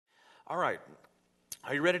All right.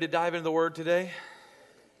 Are you ready to dive into the Word today?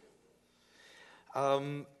 I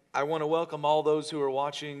want to welcome all those who are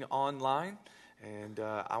watching online, and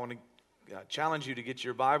I want to challenge you to get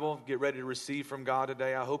your Bible, get ready to receive from God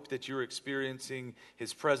today. I hope that you're experiencing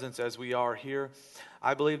His presence as we are here.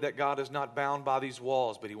 I believe that God is not bound by these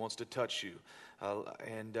walls, but He wants to touch you,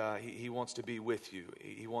 and He wants to be with you.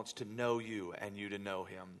 He wants to know you and you to know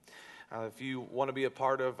Him. If you want to be a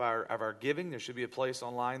part of our giving, there should be a place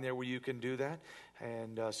online there where you can do that.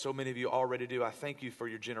 And so many of you already do. I thank you for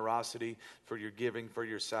your generosity, for your giving, for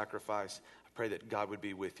your sacrifice. I pray that God would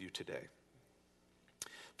be with you today.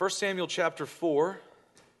 1 Samuel chapter 4,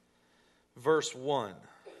 verse 1.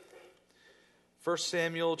 1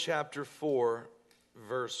 Samuel chapter 4,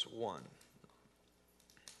 verse 1.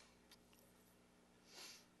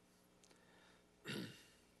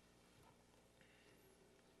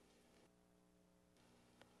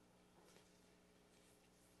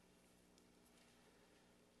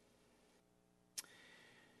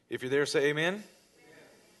 If you're there, say amen. Amen.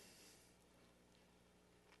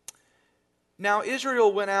 Now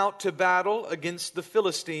Israel went out to battle against the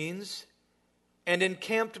Philistines and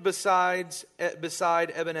encamped beside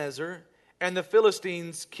Ebenezer, and the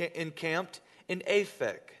Philistines encamped in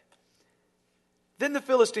Aphek. Then the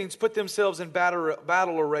Philistines put themselves in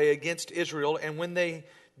battle array against Israel, and when they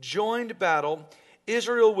joined battle,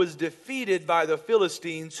 Israel was defeated by the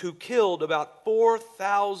Philistines, who killed about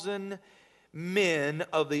 4,000 men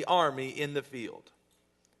of the army in the field.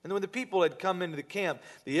 And when the people had come into the camp,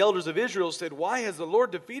 the elders of Israel said, "Why has the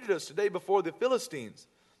Lord defeated us today before the Philistines?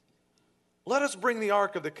 Let us bring the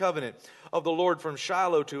ark of the covenant of the Lord from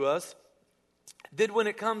Shiloh to us. Then when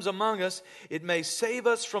it comes among us, it may save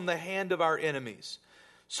us from the hand of our enemies."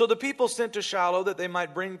 So the people sent to Shiloh that they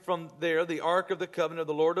might bring from there the ark of the covenant of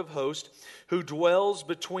the Lord of hosts, who dwells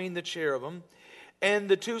between the cherubim. And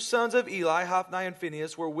the two sons of Eli, Hophni and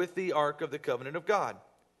Phinehas, were with the ark of the covenant of God.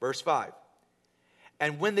 Verse 5.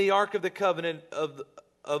 And when the ark of the covenant of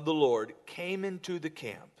the Lord came into the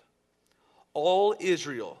camp, all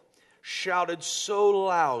Israel shouted so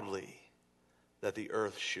loudly that the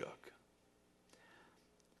earth shook.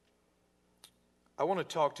 I want to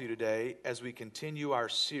talk to you today as we continue our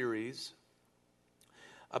series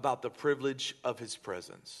about the privilege of His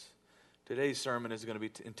presence. Today's sermon is going to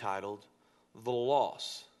be entitled, "The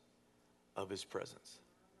Loss of His Presence."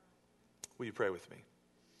 Will you pray with me?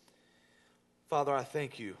 Father, I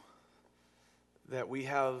thank you that we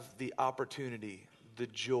have the opportunity, the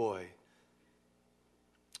joy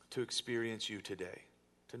to experience you today,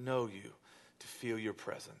 to know you, to feel your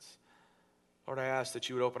presence. Lord, I ask that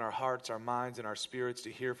you would open our hearts, our minds, and our spirits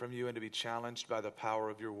to hear from you and to be challenged by the power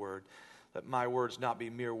of your word. Let my words not be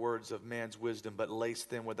mere words of man's wisdom, but lace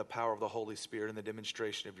them with the power of the Holy Spirit and the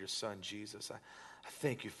demonstration of your Son, Jesus. I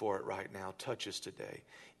thank you for it right now. Touch us today.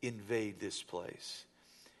 Invade this place.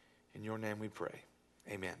 In your name we pray.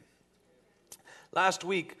 Amen. Last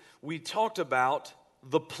week, we talked about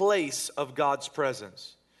the place of God's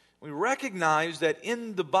presence. We recognize that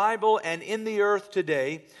in the Bible and in the earth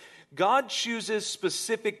today, God chooses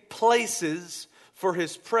specific places for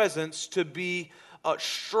His presence to be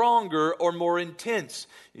stronger or more intense.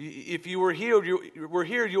 If you were here,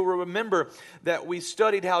 you'll remember that we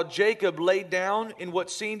studied how Jacob laid down in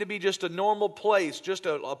what seemed to be just a normal place, just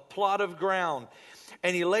a plot of ground.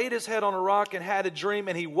 And he laid his head on a rock and had a dream,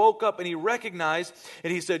 and he woke up and he recognized,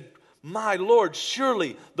 and he said, "My Lord,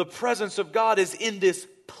 surely the presence of God is in this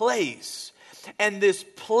place. And this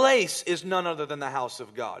place is none other than the house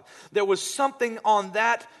of God." There was something on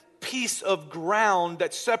that piece of ground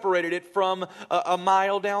that separated it from a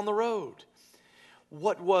mile down the road.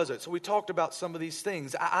 What was it? So we talked about some of these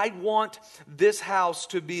things. I want this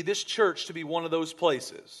church to be one of those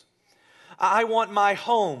places. I want my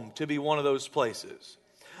home to be one of those places.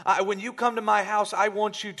 When you come to my house, I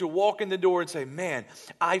want you to walk in the door and say, "Man,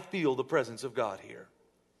 I feel the presence of God here."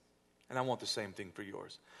 And I want the same thing for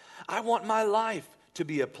yours. I want my life to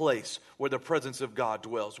be a place where the presence of God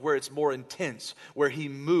dwells, where it's more intense, where He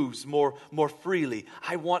moves more freely.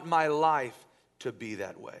 I want my life to be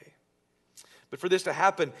that way. But for this to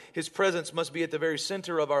happen, His presence must be at the very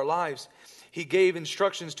center of our lives. He gave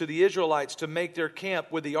instructions to the Israelites to make their camp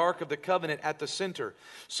with the Ark of the Covenant at the center.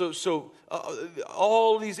 So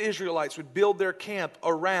all these Israelites would build their camp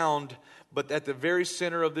around, but at the very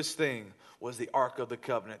center of this thing was the Ark of the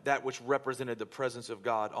Covenant, that which represented the presence of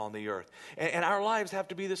God on the earth. And our lives have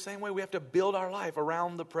to be the same way. We have to build our life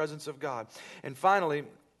around the presence of God. And finally,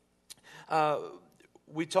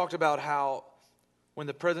 we talked about how when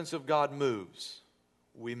the presence of God moves,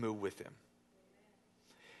 we move with Him.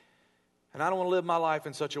 And I don't want to live my life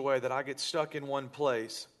in such a way that I get stuck in one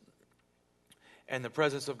place and the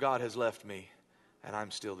presence of God has left me, and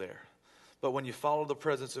I'm still there. But when you follow the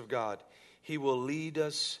presence of God, He will lead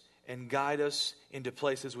us and guide us into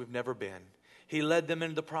places we've never been. He led them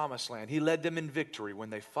into the promised land. He led them in victory when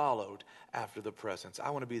they followed after the presence.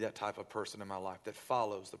 I want to be that type of person in my life that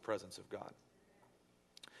follows the presence of God.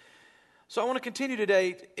 So I want to continue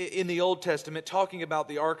today in the Old Testament talking about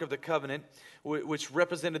the Ark of the Covenant, which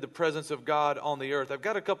represented the presence of God on the earth. I've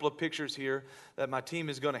got a couple of pictures here that my team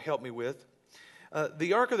is going to help me with.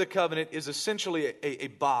 The Ark of the Covenant is essentially a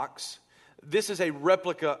box. This is a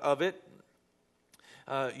replica of it.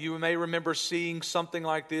 You may remember seeing something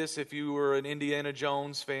like this if you were an Indiana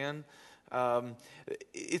Jones fan.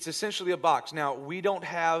 It's essentially a box. Now, we don't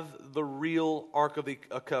have the real Ark of the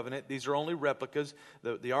Covenant. These are only replicas.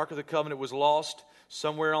 The Ark of the Covenant was lost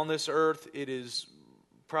somewhere on this earth. It is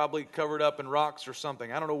probably covered up in rocks or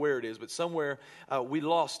something. I don't know where it is, but somewhere we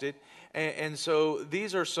lost it. And so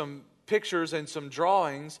these are some pictures and some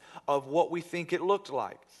drawings of what we think it looked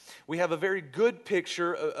like. We have a very good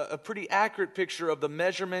picture, a pretty accurate picture of the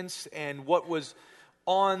measurements and what was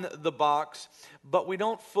on the box, but we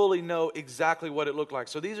don't fully know exactly what it looked like.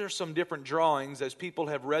 So these are some different drawings as people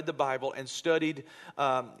have read the Bible and studied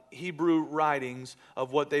Hebrew writings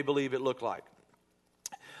of what they believe it looked like.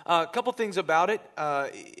 A couple things about it.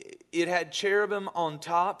 It had cherubim on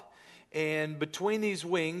top. And between these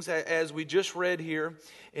wings, as we just read here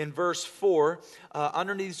in verse 4,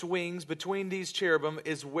 underneath these wings, between these cherubim,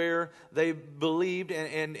 is where they believed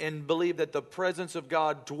and believed that the presence of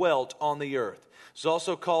God dwelt on the earth. It's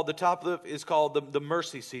also called, the top of it is called the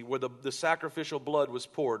mercy seat, where the sacrificial blood was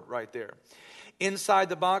poured right there. Inside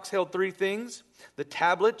the box held three things: the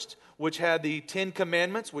tablets, which had the 10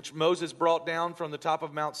 commandments, which Moses brought down from the top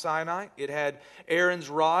of Mount Sinai. It had Aaron's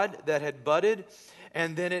rod that had budded.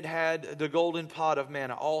 And then it had the golden pot of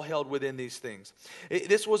manna, all held within these things.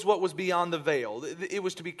 This was what was beyond the veil. It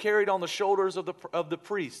was to be carried on the shoulders of the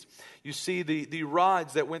priest. You see the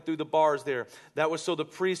rods that went through the bars there. That was so the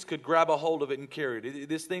priest could grab a hold of it and carry it.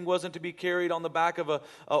 This thing wasn't to be carried on the back of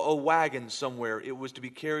a wagon somewhere. It was to be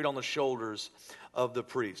carried on the shoulders of the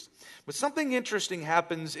priest. But something interesting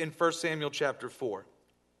happens in 1 Samuel chapter 4.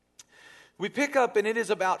 We pick up, and it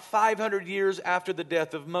is about 500 years after the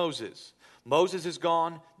death of Moses. Moses is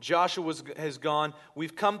gone. Joshua has gone.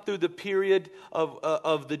 We've come through the period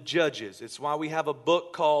of the Judges. It's why we have a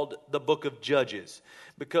book called the Book of Judges,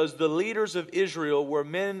 because the leaders of Israel were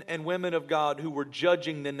men and women of God who were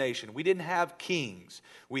judging the nation. We didn't have kings.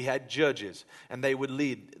 We had judges, and they would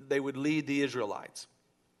lead the Israelites.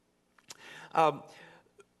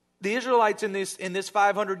 The Israelites in this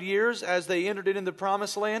 500 years, as they entered into the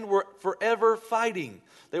Promised Land, were forever fighting.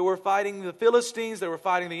 They were fighting the Philistines, they were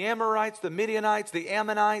fighting the Amorites, the Midianites, the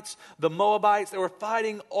Ammonites, the Moabites. They were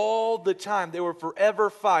fighting all the time. They were forever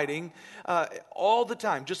fighting all the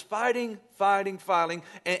time. Just fighting.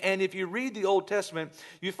 And if you read the Old Testament,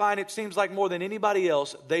 you find it seems like more than anybody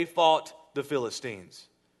else, they fought the Philistines.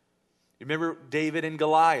 You remember David and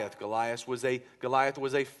Goliath. Goliath was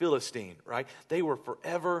a Philistine, right? They were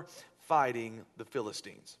forever fighting the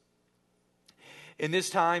Philistines. In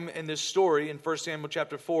this time, in this story, in 1 Samuel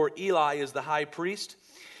chapter 4, Eli is the high priest.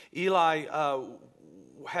 Eli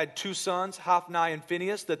had two sons, Hophni and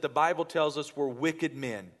Phinehas, that the Bible tells us were wicked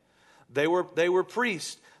men. They were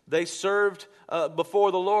priests. They served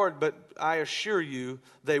before the Lord, but I assure you,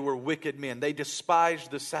 they were wicked men. They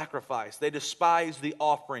despised the sacrifice. They despised the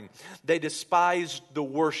offering. They despised the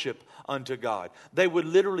worship unto God. They would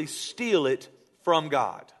literally steal it from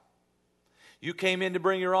God. You came in to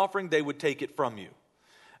bring your offering, they would take it from you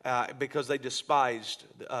because they despised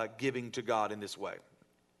giving to God in this way.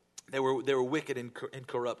 They were wicked and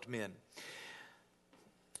corrupt men.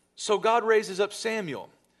 So God raises up Samuel.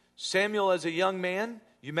 Samuel, as a young man,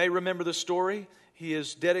 you may remember the story. He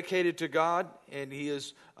is dedicated to God, and he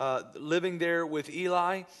is living there with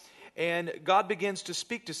Eli. And God begins to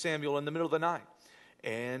speak to Samuel in the middle of the night.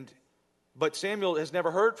 But Samuel has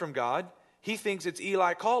never heard from God. He thinks it's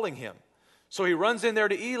Eli calling him. So he runs in there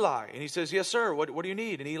to Eli, and he says, "Yes, sir, what do you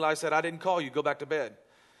need?" And Eli said, "I didn't call you. Go back to bed."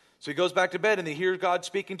 So he goes back to bed, and he hears God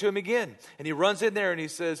speaking to him again. And he runs in there, and he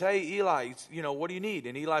says, "Hey, Eli, what do you need?"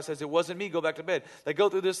 And Eli says, "It wasn't me. Go back to bed." They go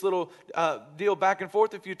through this little deal back and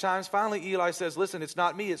forth a few times. Finally, Eli says, "Listen, it's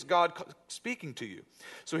not me. It's God speaking to you.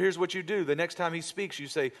 So here's what you do. The next time he speaks, you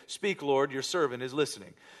say, 'Speak, Lord, your servant is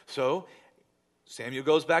listening.'" So Samuel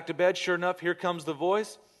goes back to bed. Sure enough, here comes the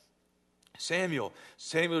voice. Samuel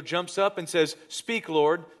jumps up and says, "Speak,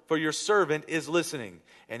 Lord, for your servant is listening."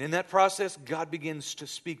 And in that process, God begins to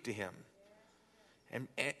speak to him.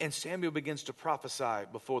 And Samuel begins to prophesy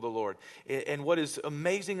before the Lord. And what is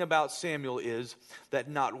amazing about Samuel is that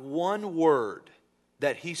not one word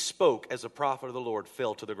that he spoke as a prophet of the Lord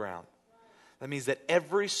fell to the ground. That means that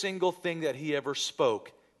every single thing that he ever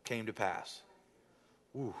spoke came to pass.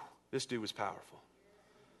 Ooh, this dude was powerful.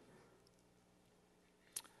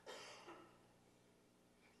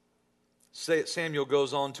 Samuel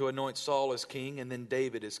goes on to anoint Saul as king and then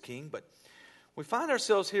David as king. But we find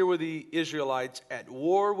ourselves here with the Israelites at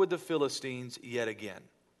war with the Philistines yet again.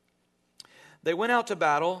 They went out to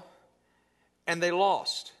battle and they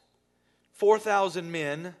lost. 4,000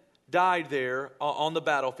 men died there on the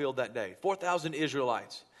battlefield that day. 4,000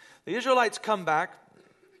 Israelites. The Israelites come back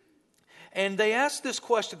and they ask this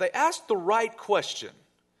question. They ask the right question.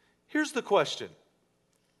 Here's the question.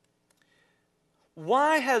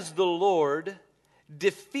 Why has the Lord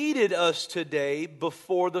defeated us today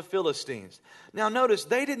before the Philistines? Now notice,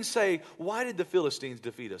 they didn't say, why did the Philistines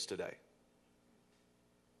defeat us today?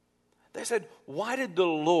 They said, why did the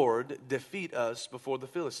Lord defeat us before the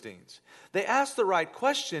Philistines? They ask the right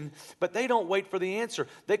question, but they don't wait for the answer.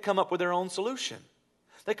 They come up with their own solution.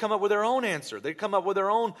 They come up with their own answer. They come up with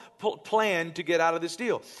their own plan to get out of this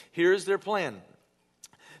deal. Here's their plan.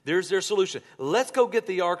 There's their solution. Let's go get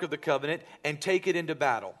the Ark of the Covenant and take it into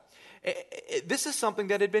battle. This is something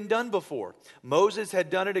that had been done before. Moses had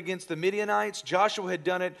done it against the Midianites. Joshua had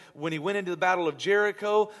done it when he went into the battle of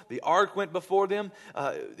Jericho. The Ark went before them.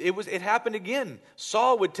 It happened again.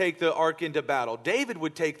 Saul would take the Ark into battle. David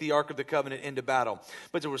would take the Ark of the Covenant into battle.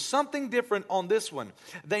 But there was something different on this one.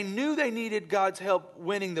 They knew they needed God's help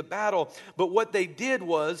winning the battle. But what they did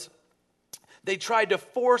was they tried to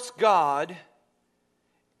force God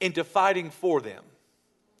into fighting for them.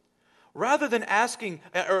 Rather than asking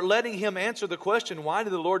or letting him answer the question, why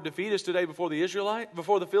did the Lord defeat us today before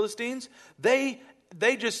the Philistines? They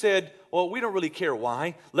just said, well, we don't really care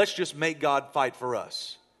why. Let's just make God fight for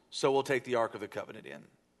us. So we'll take the Ark of the Covenant in.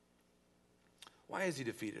 Why has he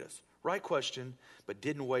defeated us? Right question, but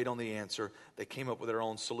didn't wait on the answer. They came up with their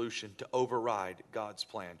own solution to override God's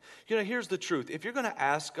plan. You know, here's the truth. If you're going to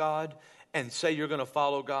ask God and say you're going to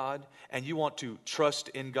follow God and you want to trust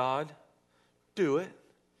in God, do it.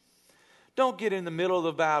 Don't get in the middle of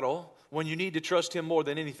the battle when you need to trust him more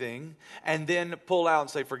than anything and then pull out and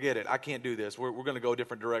say, forget it. I can't do this. We're going to go a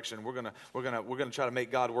different direction. We're going to try to make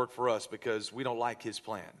God work for us because we don't like his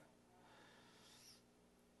plan.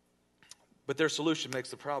 But their solution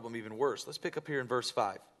makes the problem even worse. Let's pick up here in verse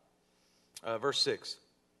 6.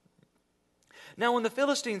 Now when the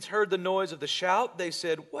Philistines heard the noise of the shout, they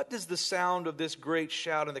said, what does the sound of this great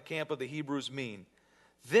shout in the camp of the Hebrews mean?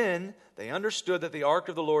 Then they understood that the ark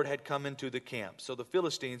of the Lord had come into the camp. So the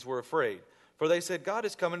Philistines were afraid. For they said, God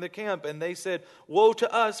has come into the camp. And they said, woe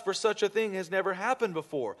to us, for such a thing has never happened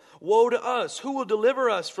before. Woe to us, who will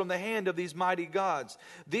deliver us from the hand of these mighty gods?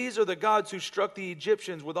 These are the gods who struck the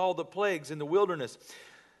Egyptians with all the plagues in the wilderness.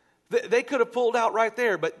 They could have pulled out right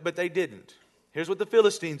there, but they didn't. Here's what the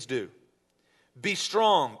Philistines do. Be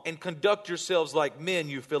strong and conduct yourselves like men,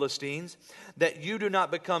 you Philistines, that you do not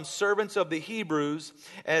become servants of the Hebrews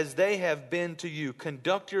as they have been to you.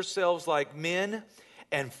 Conduct yourselves like men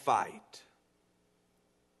and fight.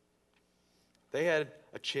 They had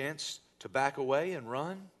a chance to back away and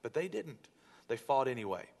run, but they didn't. They fought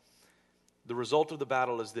anyway. The result of the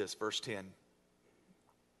battle is this, verse 10.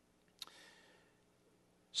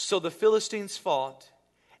 So the Philistines fought,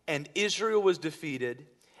 and Israel was defeated,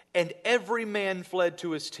 and every man fled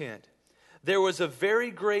to his tent. There was a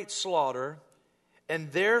very great slaughter,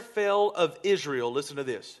 and there fell of Israel, listen to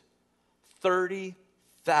this,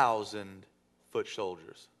 30,000 foot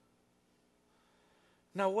soldiers.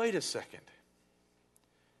 Now wait a second.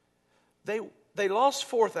 They lost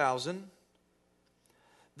 4,000.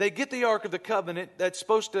 They get the Ark of the Covenant that's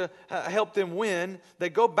supposed to help them win. They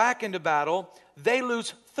go back into battle. They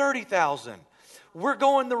lose 30,000. We're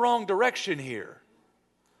going the wrong direction here.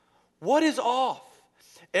 What is off?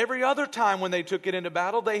 Every other time when they took it into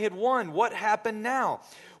battle, they had won. What happened now?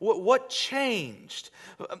 What changed?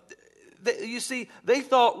 You see, they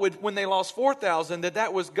thought when they lost 4,000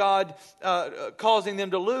 that was God causing them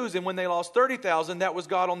to lose. And when they lost 30,000, that was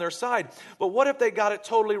God on their side. But what if they got it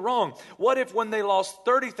totally wrong? What if when they lost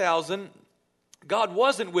 30,000, God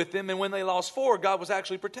wasn't with them, and when they lost 4, God was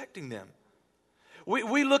actually protecting them?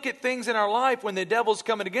 We look at things in our life when the devil's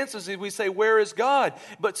coming against us and we say, where is God?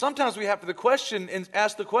 But sometimes we have to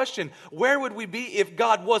ask the question, where would we be if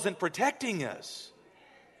God wasn't protecting us?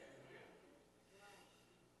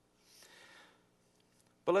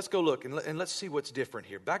 But let's go look and let's see what's different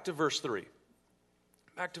here. Back to verse 3.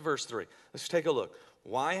 Back to verse 3. Let's take a look.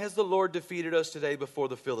 Why has the Lord defeated us today before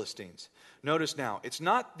the Philistines? Notice now, it's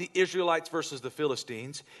not the Israelites versus the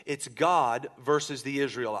Philistines. It's God versus the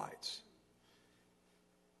Israelites.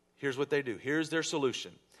 Here's what they do. Here's their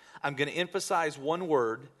solution. I'm going to emphasize one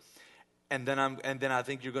word, and then I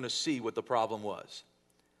think you're going to see what the problem was.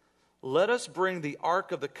 Let us bring the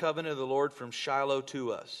ark of the covenant of the Lord from Shiloh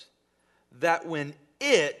to us, that when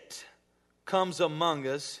it comes among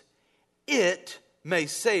us, it may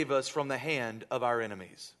save us from the hand of our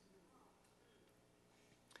enemies.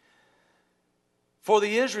 For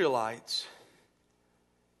the Israelites,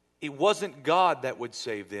 it wasn't God that would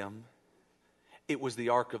save them. It was the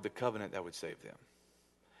Ark of the Covenant that would save them.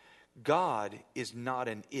 God is not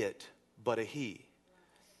an it, but a he.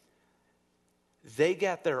 They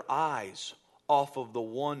got their eyes off of the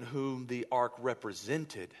one whom the ark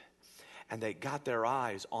represented, and they got their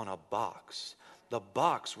eyes on a box. The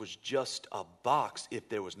box was just a box if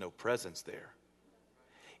there was no presence there.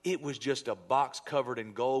 It was just a box covered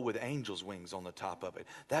in gold with angels' wings on the top of it.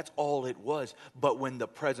 That's all it was. But when the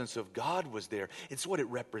presence of God was there, it's what it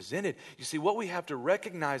represented. You see, what we have to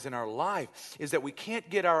recognize in our life is that we can't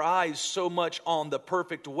get our eyes so much on the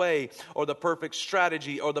perfect way or the perfect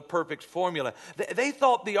strategy or the perfect formula. They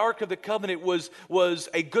thought the Ark of the Covenant was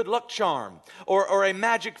a good luck charm or a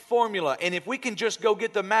magic formula. And if we can just go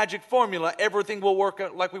get the magic formula, everything will work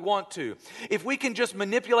out like we want to. If we can just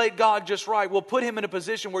manipulate God just right, we'll put him in a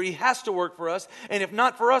position where he has to work for us, and if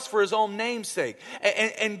not for us, for his own name's sake.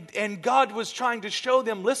 And God was trying to show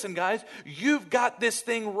them, listen guys, you've got this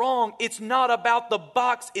thing wrong. It's not about the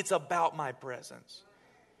box, it's about my presence.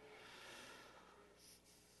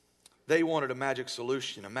 They wanted a magic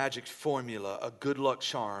solution, a magic formula, a good luck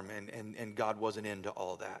charm, and God wasn't into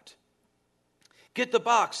all that. Get the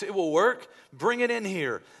box, it will work. Bring it in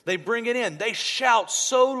here. They bring it in. They shout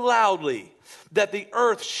so loudly that the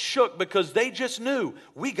earth shook because they just knew,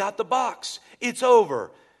 we got the box. It's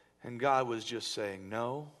over. And God was just saying,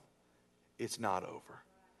 no, it's not over.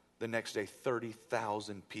 The next day,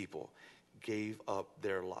 30,000 people gave up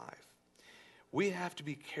their life. We have to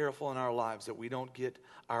be careful in our lives that we don't get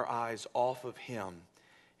our eyes off of him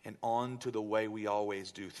and on to the way we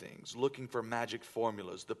always do things, looking for magic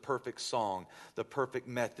formulas, the perfect song, the perfect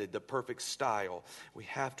method, the perfect style. We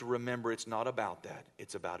have to remember it's not about that.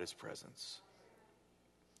 It's about his presence.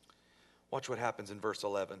 Watch what happens in verse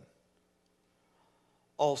 11.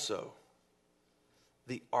 Also,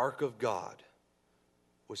 the ark of God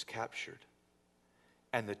was captured,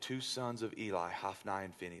 and the two sons of Eli, Hophni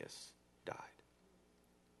and Phinehas, died.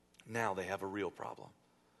 Now they have a real problem,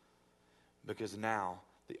 because now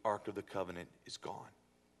the Ark of the Covenant is gone.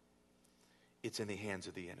 It's in the hands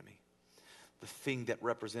of the enemy. The thing that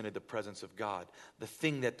represented the presence of God, the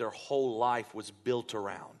thing that their whole life was built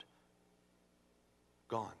around,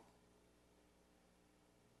 gone.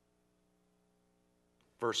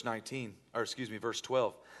 Verse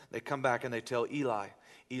 12. They come back and they tell Eli.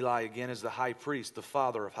 Eli again is the high priest, the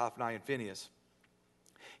father of Hophni and Phinehas.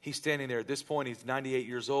 He's standing there. At this point, he's 98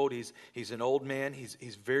 years old. He's an old man.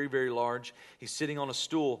 He's very, very large. He's sitting on a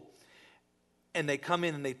stool. And they come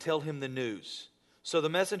in and they tell him the news. So the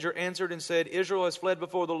messenger answered and said, Israel has fled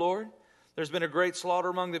before the Lord. There's been a great slaughter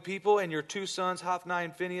among the people, and your two sons, Hophni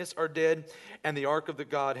and Phinehas, are dead, and the ark of the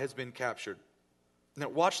God has been captured. Now,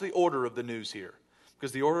 watch the order of the news here,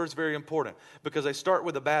 because the order is very important. Because they start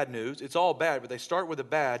with the bad news. It's all bad, but they start with the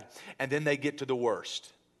bad, and then they get to the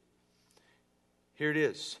worst. Here it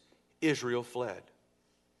is. Israel fled.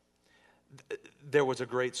 There was a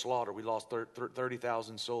great slaughter. We lost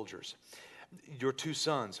 30,000 soldiers. Your two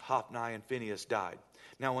sons, Hophni and Phinehas, died.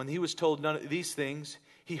 Now, when he was told none of these things,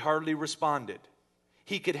 he hardly responded.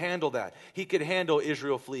 He could handle that. He could handle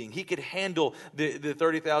Israel fleeing. He could handle the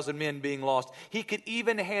 30,000 men being lost. He could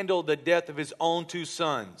even handle the death of his own two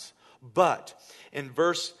sons. But in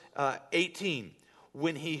verse 18,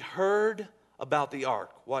 when he heard about the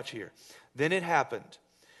ark, watch here. Then it happened,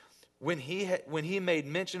 when he made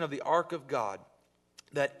mention of the ark of God,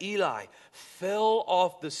 that Eli fell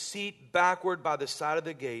off the seat backward by the side of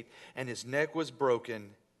the gate, and his neck was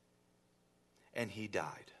broken, and he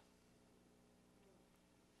died.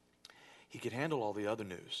 He could handle all the other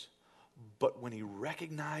news, but when he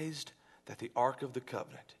recognized that the ark of the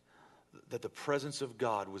covenant, that the presence of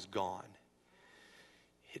God was gone,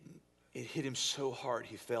 it hit him so hard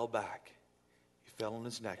he fell back. Fell on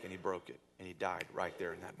his neck and he broke it, and he died right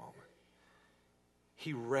there in that moment.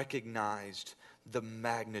 He recognized the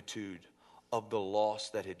magnitude of the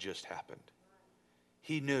loss that had just happened.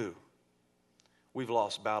 He knew we've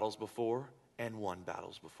lost battles before and won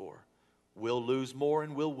battles before. We'll lose more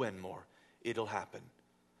and we'll win more. It'll happen.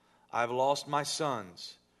 I've lost my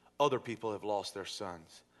sons. Other people have lost their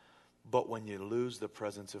sons. But when you lose the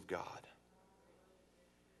presence of God.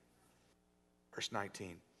 Verse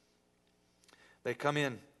 19. They come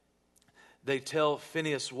in. They tell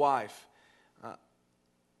Phinehas' wife.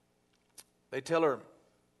 They tell her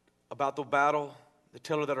about the battle. They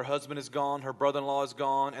tell her that her husband is gone, her brother-in-law is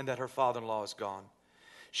gone, and that her father-in-law is gone.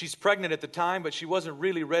 She's pregnant at the time, but she wasn't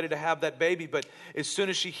really ready to have that baby. But as soon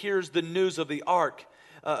as she hears the news of the ark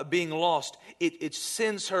being lost, it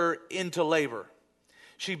sends her into labor.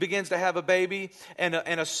 She begins to have a baby, and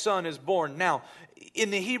a son is born. Now,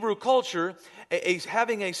 in the Hebrew culture,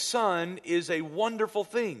 having a son is a wonderful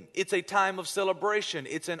thing. It's a time of celebration.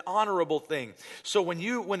 It's an honorable thing. So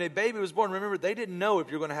when a baby was born, remember, they didn't know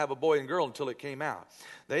if you're going to have a boy and girl until it came out.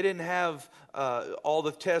 They didn't have all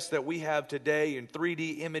the tests that we have today in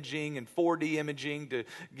 3D imaging and 4D imaging to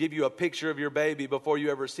give you a picture of your baby before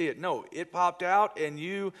you ever see it. No, it popped out and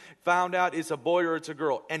you found out it's a boy or it's a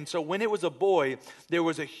girl. And so when it was a boy, there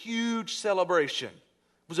was a huge celebration.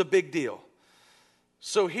 It was a big deal.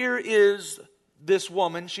 So here is this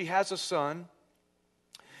woman. She has a son,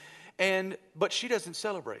 but she doesn't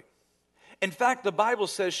celebrate. In fact, the Bible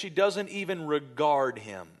says she doesn't even regard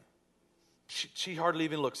him. She hardly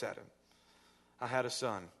even looks at him. I had a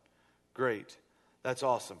son. Great. That's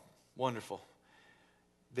awesome. Wonderful.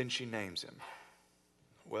 Then she names him.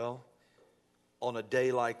 Well, on a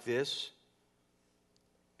day like this,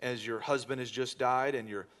 as your husband has just died and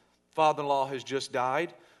your father-in-law has just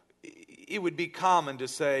died, it would be common to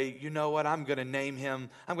say, you know what, I'm going to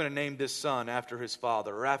name this son after his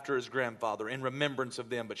father or after his grandfather in remembrance of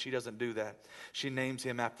them. But she doesn't do that. She names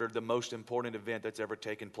him after the most important event that's ever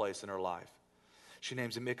taken place in her life. She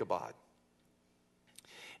names him Ichabod.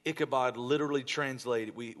 Ichabod literally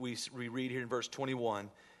translated, we read here in verse 21,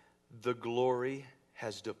 the glory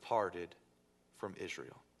has departed from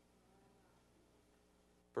Israel.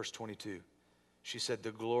 Verse 22, she said,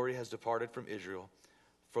 the glory has departed from Israel,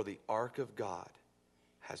 for the ark of God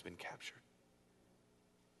has been captured.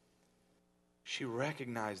 She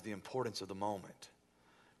recognized the importance of the moment.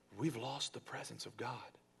 We've lost the presence of God.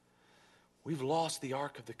 We've lost the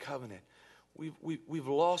ark of the covenant. We've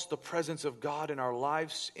lost the presence of God in our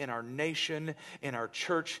lives, in our nation, in our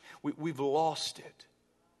church. We've lost it.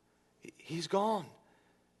 He's gone.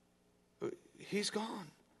 He's gone.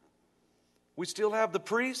 We still have the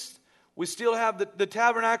priest. We still have the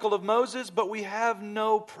tabernacle of Moses, but we have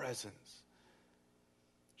no presence.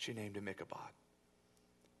 She named him Ichabod.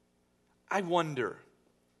 I wonder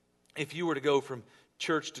if you were to go from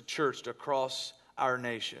church to church across our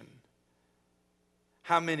nation,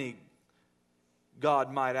 how many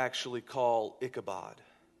God might actually call Ichabod.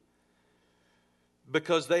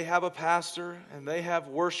 Because they have a pastor and they have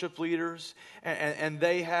worship leaders and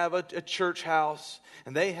they have a church house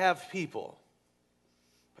and they have people,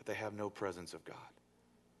 but they have no presence of God.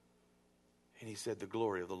 And he said, the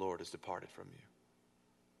glory of the Lord has departed from you.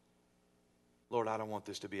 Lord, I don't want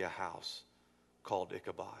this to be a house called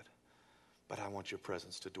Ichabod, but I want your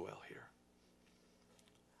presence to dwell here.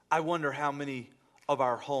 I wonder how many of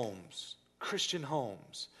our homes, Christian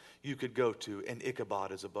homes, you could go to and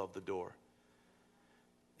Ichabod is above the door.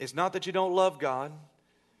 It's not that you don't love God,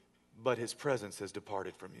 but his presence has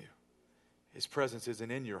departed from you. His presence isn't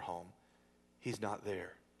in your home. He's not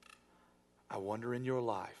there. I wonder in your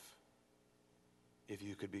life if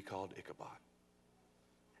you could be called Ichabod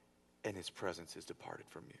and his presence has departed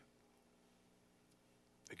from you.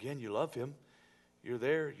 Again, you love him. You're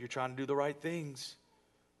there. You're trying to do the right things,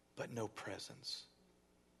 but no presence.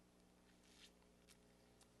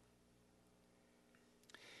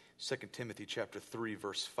 2 Timothy chapter 3,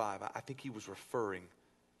 verse 5. I think he was referring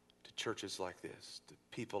to churches like this, to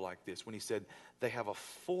people like this, when he said they have a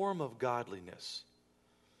form of godliness,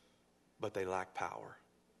 but they lack power.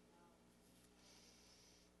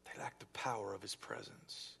 They lack the power of his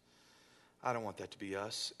presence. I don't want that to be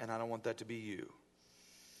us, and I don't want that to be you.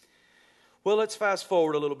 Well, let's fast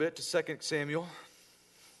forward a little bit to 2 Samuel.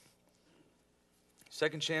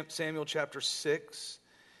 2 Samuel chapter 6.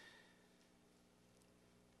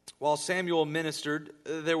 While Samuel ministered,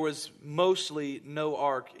 there was mostly no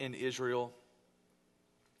ark in Israel.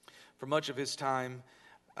 For much of his time,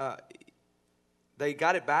 they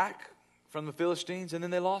got it back from the Philistines, and then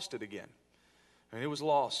they lost it again. And it was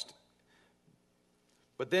lost.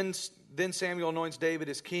 But then Samuel anoints David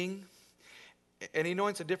as king. And he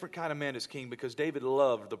anoints a different kind of man as king because David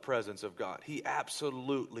loved the presence of God. He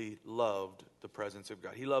absolutely loved the presence of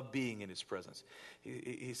God. He loved being in his presence.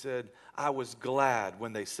 He said, I was glad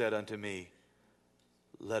when they said unto me,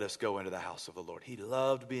 let us go into the house of the Lord. He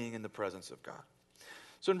loved being in the presence of God.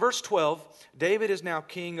 So in verse 12, David is now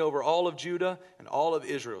king over all of Judah and all of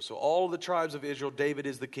Israel. So all of the tribes of Israel, David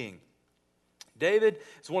is the king. David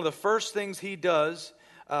is one of the first things he does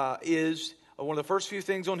one of the first few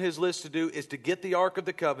things on his list to do is to get the Ark of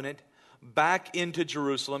the Covenant back into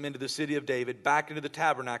Jerusalem, into the city of David, back into the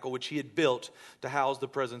tabernacle which he had built to house the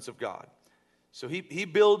presence of God. So he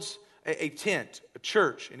builds a tent, a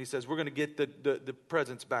church, and he says, we're going to get the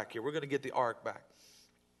presence back here. We're going to get the ark back.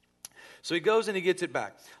 So he goes and he gets it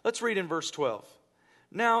back. Let's read in verse 12.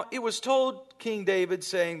 Now it was told King David,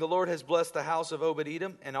 saying, the Lord has blessed the house of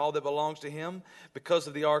Obed-Edom and all that belongs to him because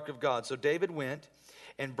of the ark of God. So David went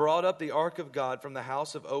and brought up the ark of God from the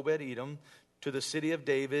house of Obed-Edom to the city of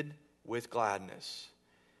David with gladness.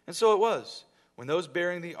 And so it was, when those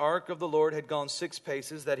bearing the ark of the Lord had gone 6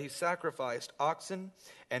 paces, that he sacrificed oxen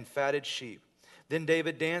and fatted sheep. Then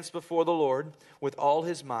David danced before the Lord with all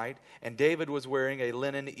his might, and David was wearing a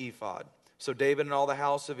linen ephod. So David and all the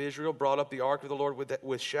house of Israel brought up the ark of the Lord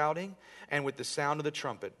with shouting and with the sound of the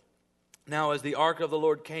trumpet. Now as the ark of the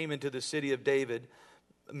Lord came into the city of David,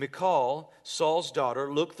 Michal, Saul's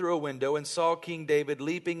daughter, looked through a window and saw King David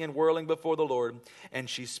leaping and whirling before the Lord, and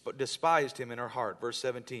she despised him in her heart. Verse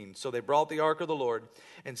 17. So they brought the ark of the Lord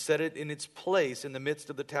and set it in its place in the midst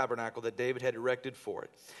of the tabernacle that David had erected for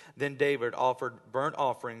it. Then David offered burnt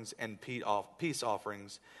offerings and peace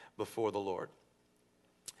offerings before the Lord.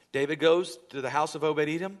 David goes to the house of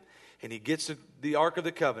Obed-Edom, and he gets the ark of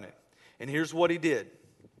the covenant. And here's what he did.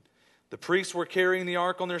 The priests were carrying the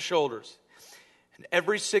ark on their shoulders. And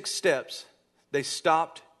every 6 steps, they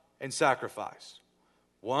stopped and sacrificed.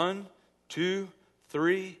 1, 2,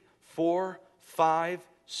 3, 4, 5,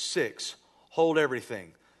 6. Hold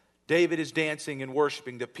everything. David is dancing and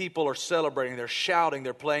worshiping. The people are celebrating. They're shouting.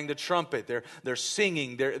 They're playing the trumpet. They're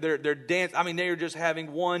singing. They're dancing. I mean, they are just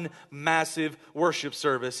having one massive worship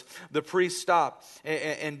service. The priests stop,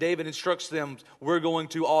 and David instructs them, we're going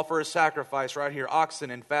to offer a sacrifice right here, oxen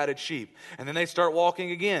and fatted sheep. And then they start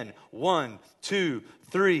walking again. 1, 2,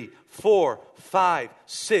 3, 4, 5,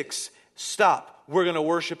 6. Stop. We're going to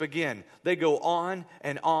worship again. They go on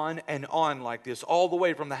and on and on like this, all the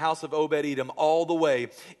way from the house of Obed-Edom, all the way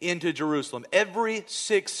into Jerusalem. Every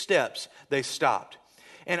 6 steps, they stopped.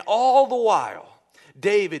 And all the while,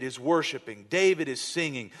 David is worshiping. David is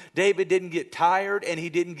singing. David didn't get tired and he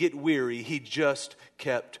didn't get weary. He just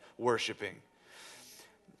kept worshiping.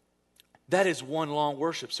 That is one long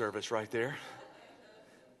worship service right there.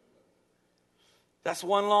 That's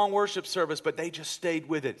one long worship service, but they just stayed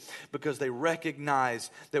with it because they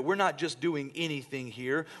recognize that we're not just doing anything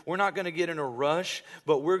here. We're not going to get in a rush,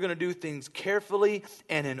 but we're going to do things carefully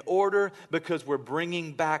and in order because we're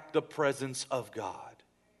bringing back the presence of God.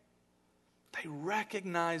 They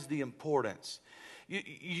recognize the importance.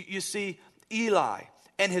 You see, Eli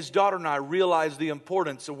and his daughter-in-law realized the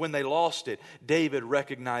importance of when they lost it. David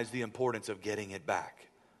recognized the importance of getting it back.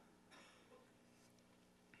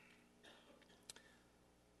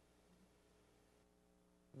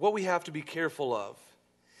 What we have to be careful of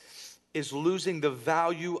is losing the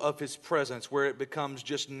value of His presence, where it becomes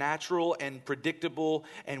just natural and predictable,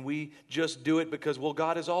 and we just do it because, well,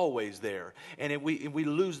 God is always there. And we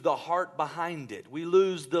lose the heart behind it. We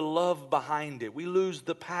lose the love behind it. We lose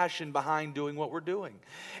the passion behind doing what we're doing.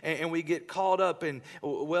 And we get caught up in,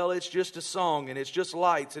 well, it's just a song, and it's just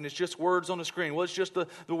lights, and it's just words on the screen. Well, it's just the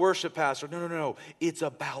worship pastor. No. It's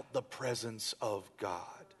about the presence of God.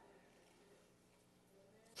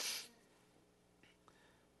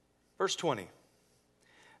 Verse 20,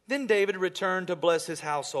 then David returned to bless his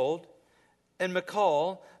household, and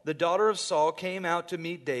Michal, the daughter of Saul, came out to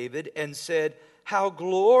meet David and said, how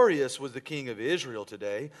glorious was the king of Israel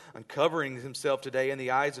today, uncovering himself today in the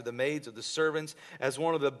eyes of the maids of the servants, as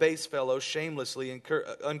one of the base fellows shamelessly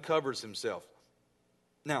uncovers himself.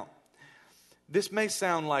 Now, this may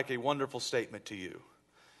sound like a wonderful statement to you,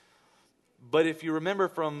 but if you remember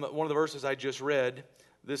from one of the verses I just read,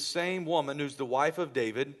 this same woman who's the wife of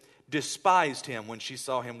David despised him when she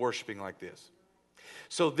saw him worshiping like this.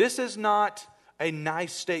 So this is not a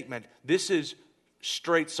nice statement. This is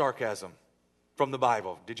straight sarcasm from the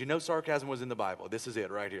Bible. Did you know sarcasm was in the Bible? This is it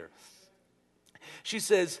right here. She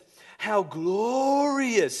says, how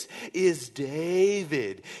glorious is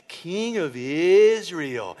David, king of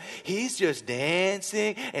Israel. He's just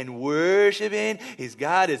dancing and worshiping. He's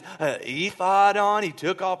got his ephod on. He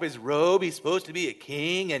took off his robe. He's supposed to be a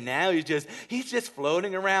king, and now he's just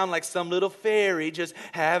floating around like some little fairy, just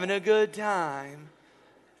having a good time.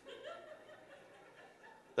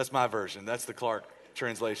 That's my version. That's the Clark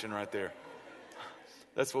translation right there.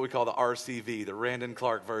 That's what we call the RCV, the Randon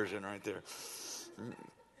Clark version right there.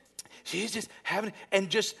 she's just having, and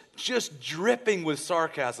just dripping with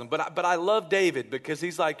sarcasm. But I love David because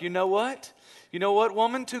he's like, you know what? You know what,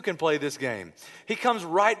 woman? Two can play this game. He comes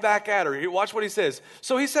right back at her. Watch what he says.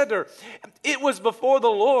 So he said to her, it was before the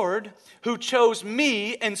Lord who chose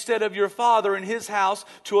me instead of your father in his house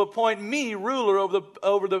to appoint me ruler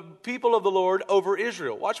over the people of the Lord, over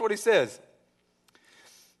Israel. Watch what he says.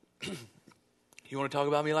 You want to talk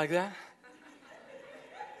about me like that?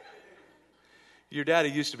 Your daddy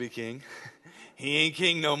used to be king. He ain't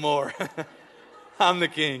king no more. I'm the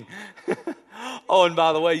king. Oh, and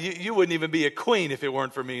by the way, you wouldn't even be a queen if it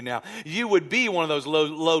weren't for me now. You would be one of those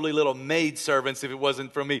lowly little maid servants if it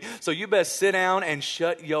wasn't for me. So you best sit down and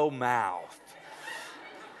shut your mouth.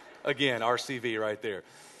 Again, RCV right there.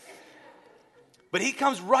 But he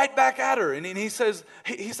comes right back at her and he says,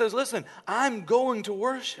 listen, I'm going to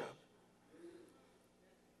worship.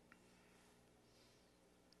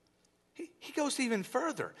 He goes even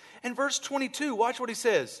further. In verse 22, watch what he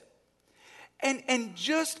says. And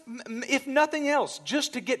just, if nothing else,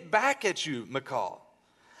 just to get back at you, Michal,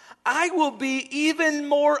 I will be even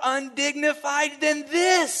more undignified than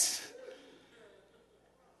this.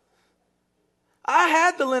 I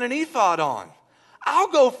had the linen ephod on. I'll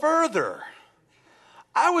go further.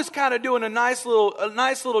 I was kind of doing a nice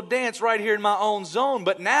little dance right here in my own zone,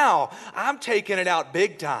 but now I'm taking it out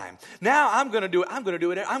big time. Now I'm going to do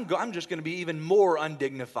it. I'm just going to be even more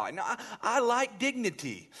undignified. Now I like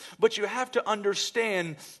dignity, but you have to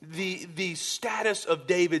understand the status of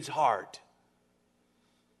David's heart.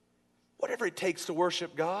 Whatever it takes to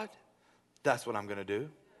worship God, that's what I'm going to do.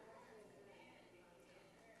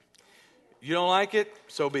 You don't like it?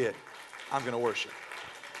 So be it. I'm going to worship.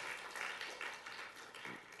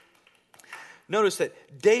 Notice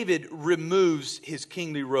that David removes his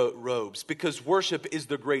kingly robes because worship is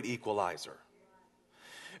the great equalizer.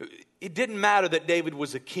 It didn't matter that David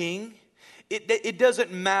was a king. It doesn't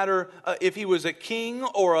matter if he was a king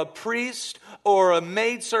or a priest or a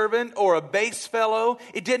maidservant or a bass fellow.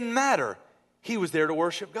 It didn't matter. He was there to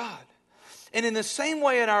worship God. And in the same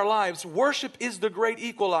way in our lives, worship is the great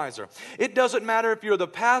equalizer. It doesn't matter if you're the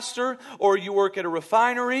pastor or you work at a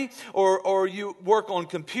refinery or you work on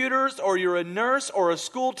computers or you're a nurse or a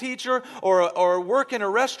school teacher or work in a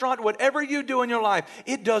restaurant. Whatever you do in your life,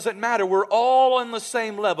 it doesn't matter. We're all on the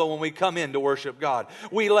same level when we come in to worship God.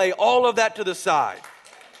 We lay all of that to the side.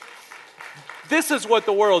 This is what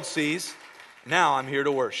the world sees. Now I'm here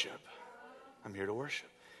to worship. I'm here to worship.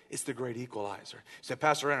 It's the great equalizer. You say,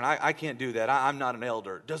 Pastor Aaron, I can't do that. I'm not an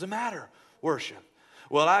elder. Doesn't matter. Worship.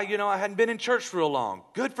 Well, I hadn't been in church real long.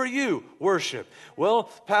 Good for you. Worship. Well,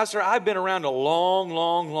 Pastor, I've been around a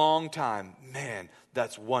long time. Man,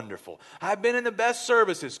 that's wonderful. I've been in the best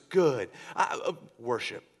services. Good.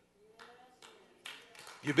 Worship.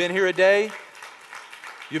 You've been here a day.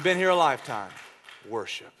 You've been here a lifetime.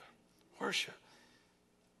 Worship. Worship.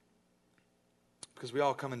 Because we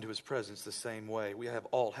all come into his presence the same way. We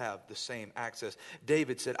all have the same access.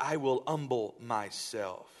 David said, I will humble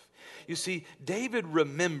myself. You see, David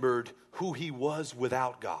remembered who he was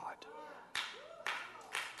without God.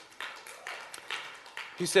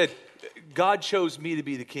 He said, God chose me to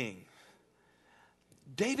be the king.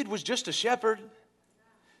 David was just a shepherd.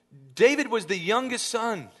 David was the youngest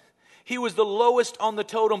son. He was the lowest on the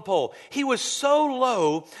totem pole. He was so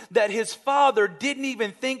low that his father didn't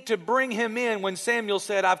even think to bring him in when Samuel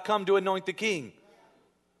said, I've come to anoint the king.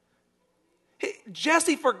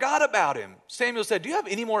 Jesse forgot about him. Samuel said, do you have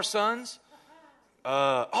any more sons?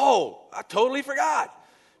 I totally forgot.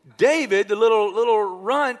 David, the little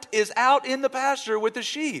runt, is out in the pasture with the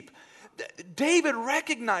sheep. David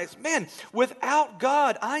recognized, man, without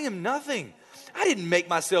God, I am nothing. I didn't make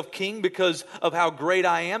myself king because of how great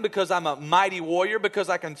I am, because I'm a mighty warrior, because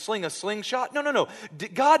I can sling a slingshot. No.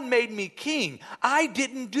 God made me king. I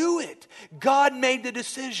didn't do it. God made the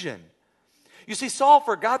decision. You see, Saul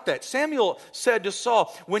forgot that. Samuel said to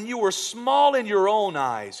Saul, when you were small in your own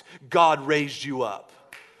eyes, God raised you up.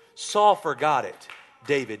 Saul forgot it.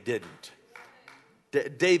 David didn't.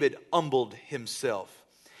 David humbled himself.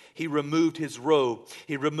 He removed his robe.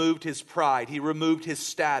 He removed his pride. He removed his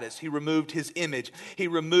status. He removed his image. He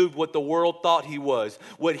removed what the world thought he was,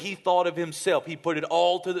 what he thought of himself. He put it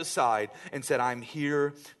all to the side and said, I'm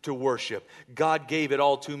here to worship. God gave it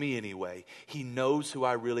all to me anyway. He knows who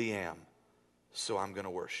I really am, so I'm going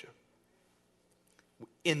to worship.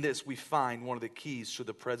 In this, we find one of the keys to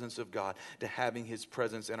the presence of God, to having his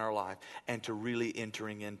presence in our life and to really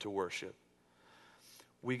entering into worship.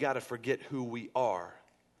 We got to forget who we are,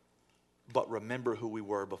 but remember who we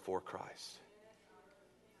were before Christ.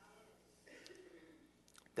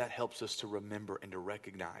 That helps us to remember and to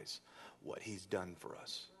recognize what he's done for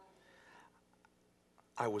us.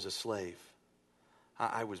 I was a slave.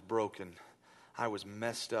 I was broken. I was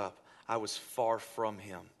messed up. I was far from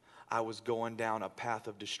Him. I was going down a path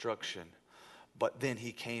of destruction. But then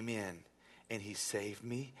He came in and He saved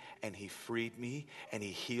me and He freed me and He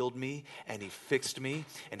healed me and He fixed me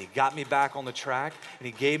and He got me back on the track and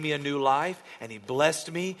He gave me a new life and He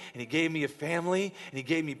blessed me and He gave me a family and He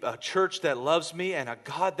gave me a church that loves me and a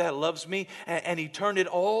God that loves me, and He turned it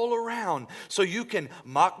all around. So you can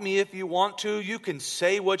mock me if you want to. You can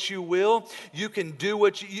say what you will. You can do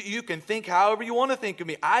what you can think however you want to think of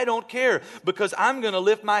me. I don't care, because I'm going to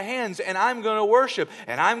lift my hands and I'm going to worship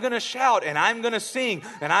and I'm going to shout and I'm going to sing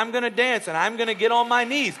and I'm going to dance and I'm going to get on my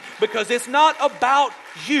knees, because it's not about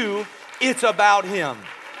you, it's about Him.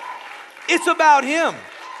 It's about Him.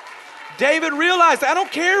 David realized, I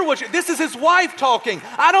don't care what this is his wife talking.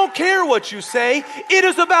 I don't care what you say. It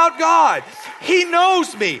is about God. He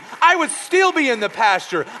knows me. I would still be in the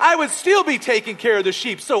pasture. I would still be taking care of the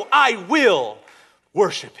sheep. So I will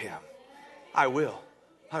worship Him. I will.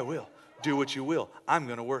 Do what you will. I'm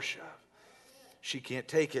going to worship. She can't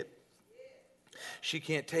take it. She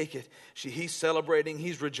can't take it. He's celebrating,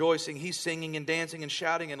 he's rejoicing, he's singing and dancing and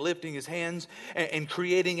shouting and lifting his hands and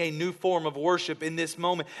creating a new form of worship in this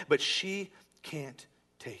moment. But she can't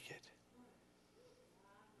take it.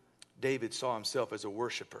 David saw himself as a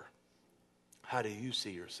worshiper. How do you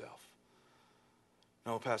see yourself?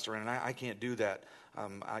 No, Pastor Aaron, I can't do that.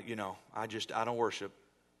 I don't worship.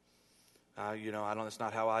 That's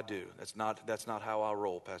not how I do. That's not how I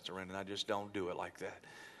roll, Pastor Aaron. I just don't do it like that.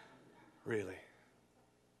 Really.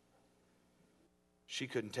 She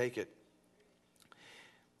couldn't take it.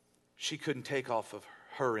 She couldn't take off of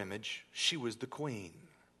her image. She was the queen.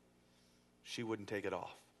 She wouldn't take it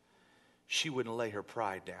off. She wouldn't lay her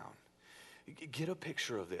pride down. Get a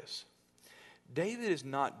picture of this. David is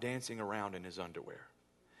not dancing around in his underwear.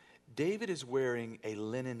 David is wearing a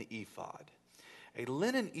linen ephod. A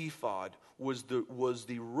linen ephod was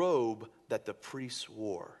the robe that the priests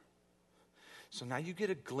wore. So now you get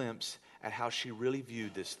a glimpse at how she really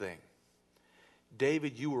viewed this thing.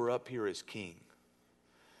 David, you were up here as king,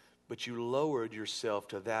 but you lowered yourself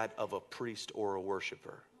to that of a priest or a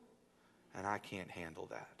worshiper, and I can't handle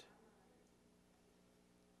that.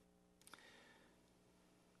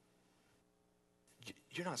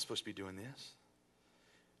 You're not supposed to be doing this.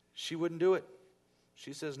 She wouldn't do it.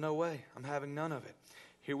 She says, no way, I'm having none of it.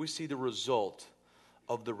 Here we see the result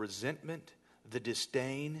of the resentment, the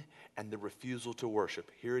disdain, and the refusal to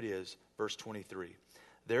worship. Here it is, verse 23.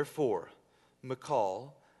 Therefore,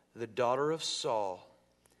 Michal, the daughter of Saul,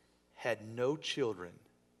 had no children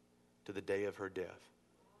to the day of her death.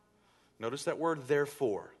 Notice that word,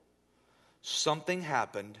 therefore. Something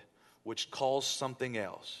happened which caused something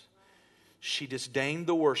else. She disdained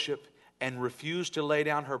the worship and refused to lay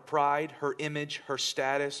down her pride, her image, her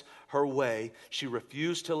status, her way. She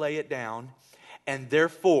refused to lay it down, and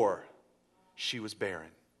therefore she was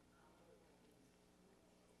barren.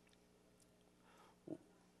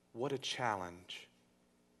 What a challenge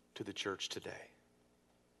to the church today.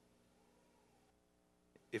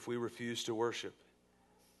 If we refuse to worship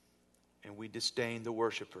and we disdain the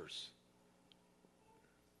worshipers,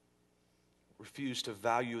 refuse to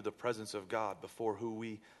value the presence of God before who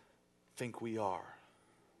we think we are,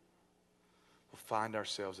 we'll find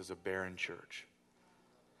ourselves as a barren church.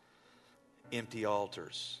 Empty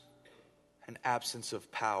altars, an absence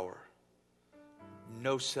of power,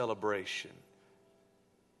 no celebration,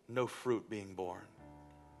 no fruit being born.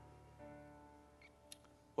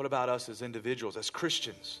 What about us as individuals, as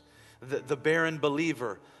Christians? The barren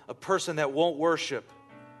believer, a person that won't worship.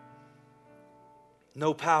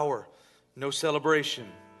 No power, no celebration,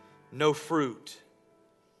 no fruit.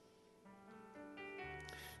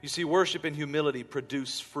 You see, worship and humility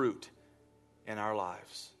produce fruit in our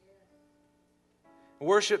lives.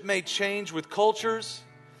 Worship may change with cultures.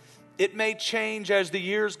 It may change as the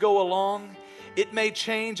years go along. It may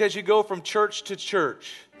change as you go from church to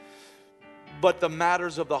church. But the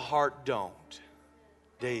matters of the heart don't.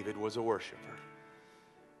 David was a worshiper.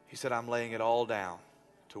 He said, I'm laying it all down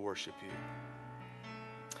to worship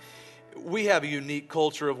you. We have a unique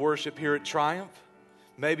culture of worship here at Triumph.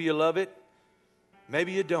 Maybe you love it.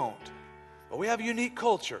 Maybe you don't. But we have a unique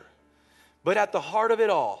culture. But at the heart of it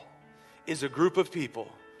all is a group of people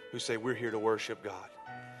who say, we're here to worship God.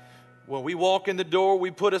 When we walk in the door, we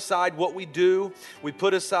put aside what we do. We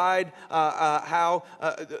put aside our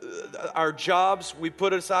jobs. We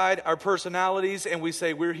put aside our personalities, and we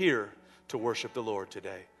say, we're here to worship the Lord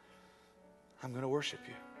today. I'm going to worship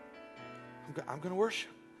you. I'm going to worship.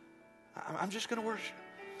 I'm just going to worship.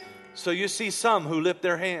 So you see some who lift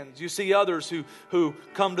their hands. You see others who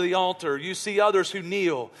come to the altar. You see others who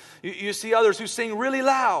kneel. You see others who sing really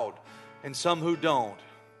loud, and some who don't.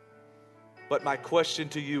 But my question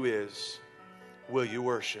to you is, will you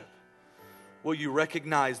worship? Will you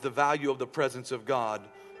recognize the value of the presence of God,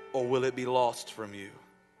 or will it be lost from you?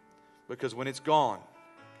 Because when it's gone,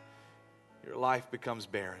 your life becomes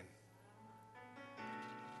barren.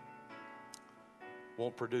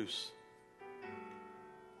 Won't produce.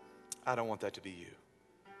 I don't want that to be you.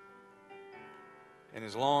 And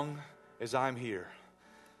as long as I'm here,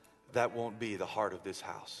 that won't be the heart of this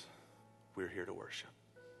house. We're here to worship.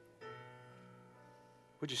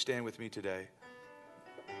 Would you stand with me today?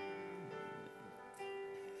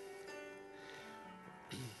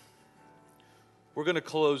 We're going to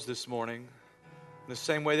close this morning in the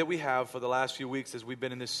same way that we have for the last few weeks as we've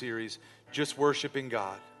been in this series, just worshiping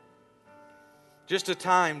God. Just a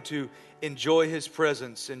time to enjoy His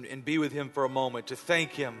presence and be with Him for a moment, to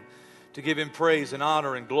thank Him, to give Him praise and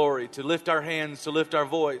honor and glory, to lift our hands, to lift our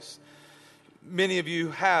voice. Many of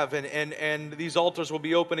you have, and these altars will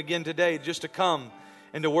be open again today just to come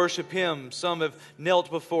and to worship Him. Some have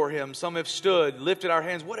knelt before Him. Some have stood, lifted our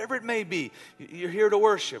hands, whatever it may be. You're here to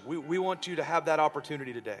worship. We want you to have that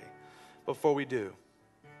opportunity today. Before we do,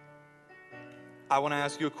 I want to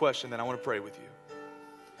ask you a question, then I want to pray with you.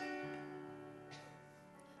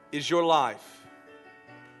 Is your life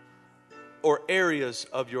or areas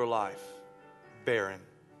of your life barren,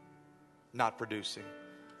 not producing?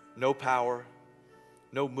 No power,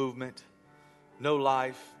 no movement, no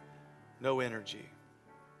life, no energy.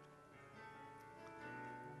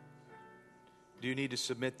 Do you need to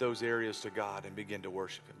submit those areas to God and begin to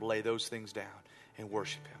worship Him? Lay those things down and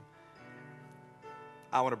worship Him.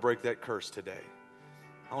 I want to break that curse today.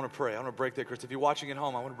 I want to pray. I want to break that curse. If you're watching at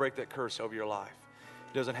home, I want to break that curse over your life.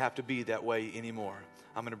 It doesn't have to be that way anymore.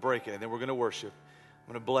 I'm going to break it, and then we're going to worship.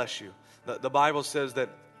 I'm going to bless you. The Bible says that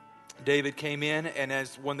David came in, and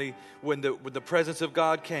when the presence of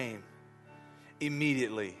God came,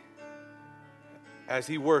 immediately, as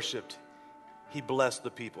he worshiped, he blessed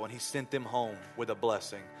the people, and he sent them home with a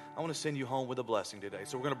blessing. I want to send you home with a blessing today.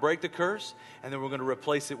 So we're going to break the curse, and then we're going to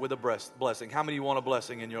replace it with a blessing. How many of you want a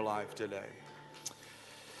blessing in your life today?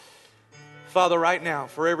 Father, right now,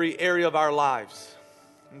 for every area of our lives,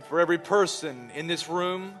 and for every person in this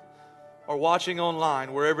room or watching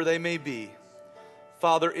online, wherever they may be,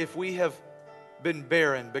 Father, if we have been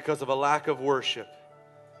barren because of a lack of worship,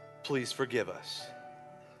 please forgive us.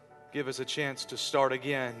 Give us a chance to start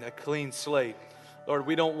again, a clean slate. Lord,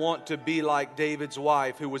 we don't want to be like David's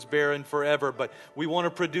wife who was barren forever, but we want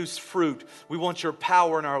to produce fruit. We want your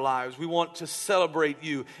power in our lives. We want to celebrate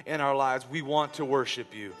you in our lives. We want to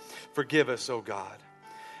worship you. Forgive us, oh God.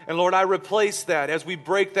 And Lord, I replace that as we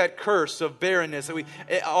break that curse of barrenness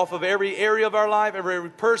off of every area of our life, every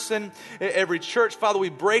person, every church. Father, we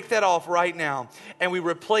break that off right now and we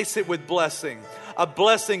replace it with blessing. A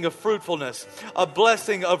blessing of fruitfulness, a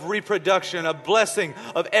blessing of reproduction, a blessing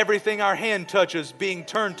of everything our hand touches being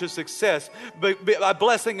turned to success, a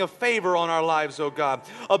blessing of favor on our lives, oh God,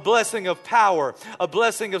 a blessing of power, a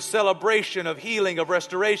blessing of celebration, of healing, of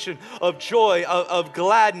restoration, of joy, of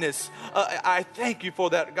gladness. I thank you for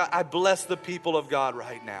that, God. I bless the people of God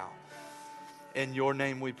right now. In your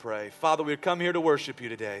name we pray. Father, we've come here to worship you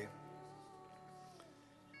today.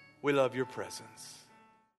 We love your presence.